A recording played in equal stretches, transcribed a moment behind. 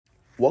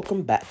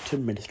Welcome back to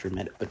Ministry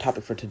Minute. The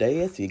topic for today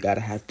is you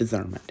gotta have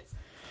discernment.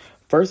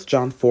 1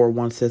 John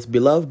 4:1 says,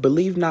 Beloved,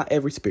 believe not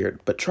every spirit,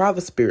 but try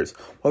the spirits,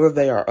 whether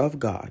they are of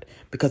God,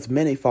 because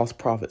many false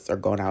prophets are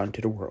gone out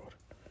into the world.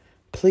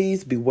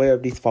 Please beware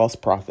of these false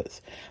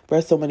prophets. There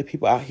are so many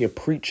people out here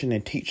preaching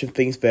and teaching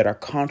things that are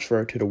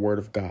contrary to the word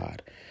of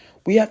God.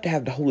 We have to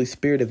have the Holy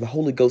Spirit and the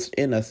Holy Ghost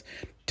in us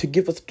to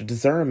give us the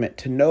discernment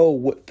to know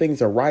what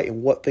things are right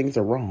and what things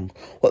are wrong,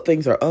 what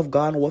things are of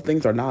God and what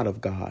things are not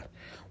of God.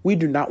 We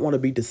do not want to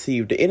be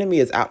deceived. The enemy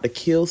is out to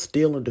kill,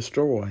 steal, and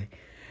destroy.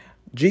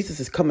 Jesus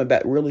is coming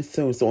back really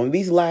soon. So in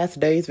these last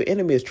days, the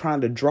enemy is trying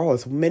to draw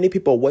as many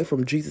people away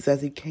from Jesus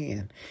as he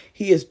can.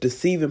 He is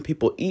deceiving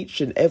people each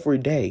and every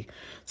day.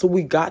 So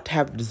we got to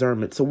have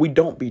discernment so we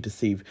don't be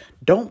deceived.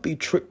 Don't be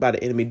tricked by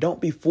the enemy. Don't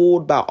be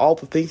fooled by all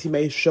the things he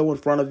may show in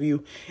front of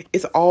you.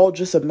 It's all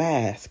just a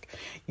mask.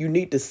 You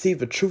need to see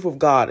the truth of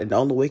God, and the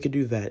only way you can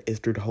do that is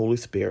through the Holy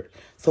Spirit.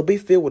 So be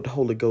filled with the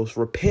Holy Ghost.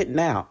 Repent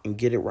now and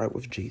get it right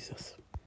with Jesus.